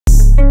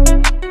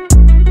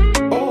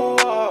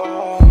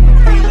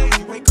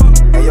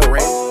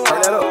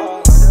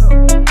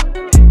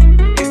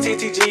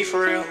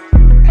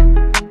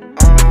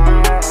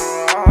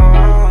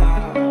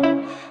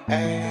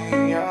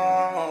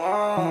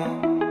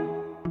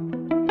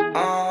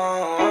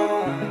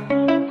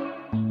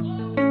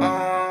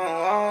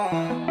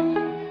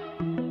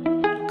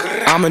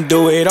I'ma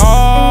do it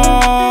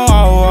all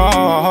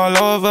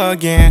over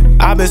again.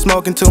 I've been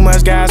smoking too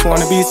much gas,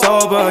 wanna be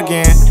sober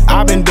again.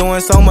 I've been doing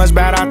so much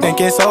bad, I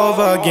think it's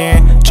over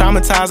again.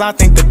 Traumatized, I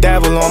think the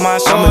devil on my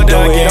shoulder again.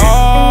 I'ma do it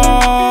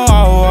all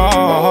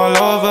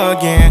over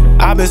again.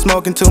 I've been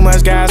smoking too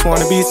much gas,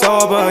 wanna be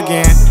sober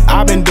again.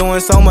 I've been doing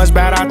so much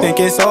bad, I think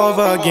it's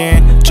over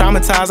again.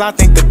 Traumatized, I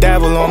think the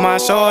devil on my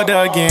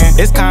shoulder again.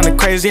 It's kinda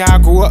crazy how I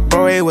grew up,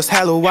 bro, it was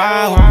hella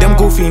wild. Them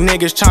goofy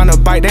niggas tryna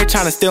bite, they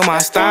tryna steal my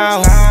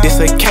style. This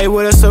a K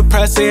with a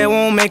suppressor, it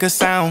won't make a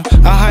sound.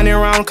 100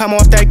 round come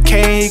off that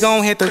K, he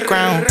gon' hit the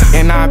ground.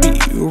 And I be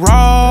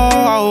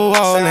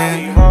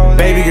rollin'.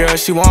 Baby girl,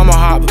 she want my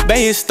heart, but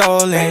baby, it's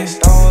stolen.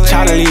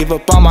 Try to leave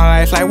up on my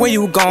life, like where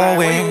you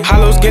going?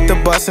 Hollows get the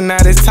bustin'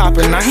 at his top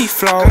and now he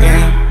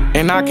floating.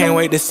 And I can't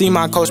wait to see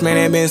my coach, man,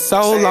 it been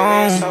so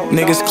long.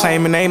 Niggas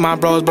claiming they my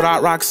bros, but I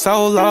rock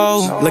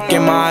solo. Look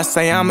in my eyes,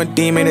 say I'm a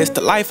demon, it's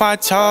the life I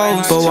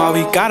chose. But why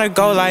we gotta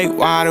go, like,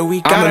 why do we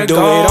gotta do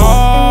it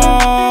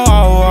all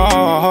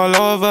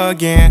over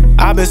again?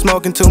 I've been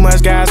smoking too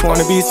much gas,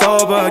 wanna be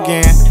sober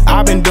again.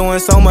 I've been doing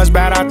so much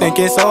bad, I think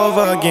it's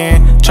over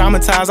again.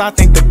 Traumatized, I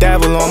think the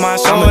devil on my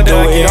shoulder again.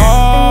 I'ma do it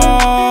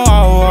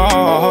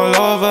all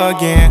over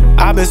again.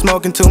 I've been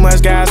smoking too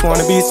much gas,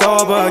 wanna be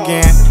sober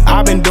again.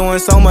 I've been doing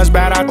so much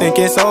bad, I think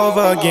it's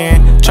over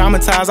again.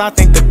 Traumatized, I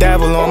think the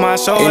devil on my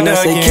shoulder again. And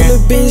I say, kill a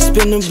bitch,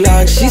 spin the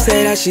block. She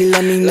say that she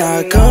love me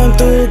now. Come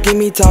through, give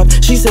me top.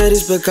 She said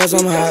it's because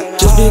I'm hot.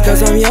 Just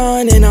because I'm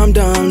young and I'm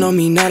dumb, no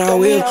mean that I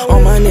will. All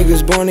my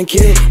niggas born to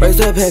kill,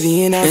 raised up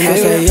heavy in that field. And I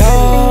say, yo,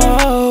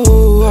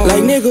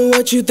 like nigga,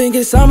 what you think?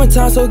 It's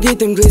summertime, so get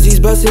them glizzies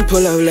bustin',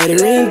 pull up, let it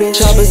ring, bitch.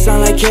 Chopper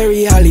sound like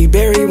Carrie Holly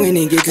Berry when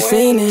it get to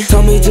singing.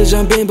 Told me to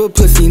jump in, but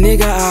pussy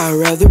nigga, I'd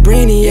rather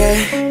bring it, yeah.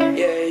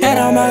 And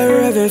I'm out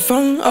here having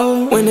fun,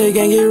 oh. When the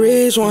gang get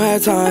rich, won't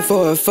have time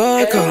for a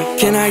fuck, oh.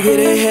 Can I get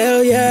a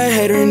hell yeah?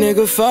 Hater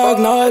nigga, fuck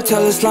no.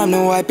 Tell a slime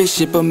to wipe his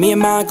shit, but me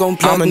and mine gon'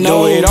 plug I'ma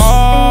nose. do it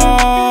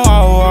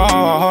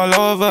all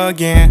over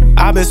again.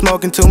 I've been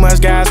smoking too much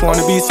gas,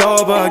 wanna be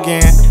sober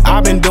again.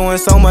 I've been doing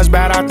so much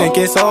bad, I think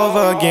it's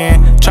over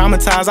again.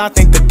 Traumatized, I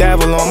think the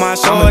devil on my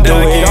shoulder again.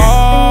 I'ma do it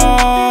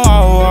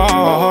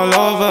all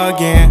over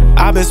again.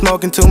 I've been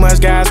smoking too much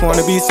gas,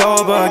 wanna be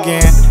sober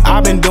again.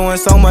 I've been doing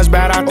so much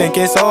bad, I think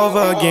it's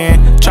over again.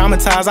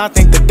 Traumatized, I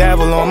think the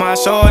devil on my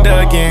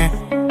shoulder again.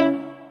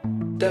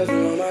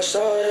 Devil on my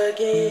shoulder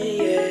again,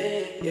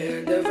 yeah,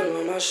 yeah. Devil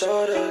on my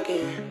shoulder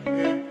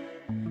again.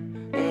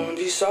 Wanna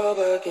be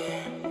sober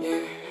again,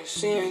 yeah.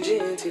 CMG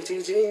and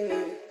TTG,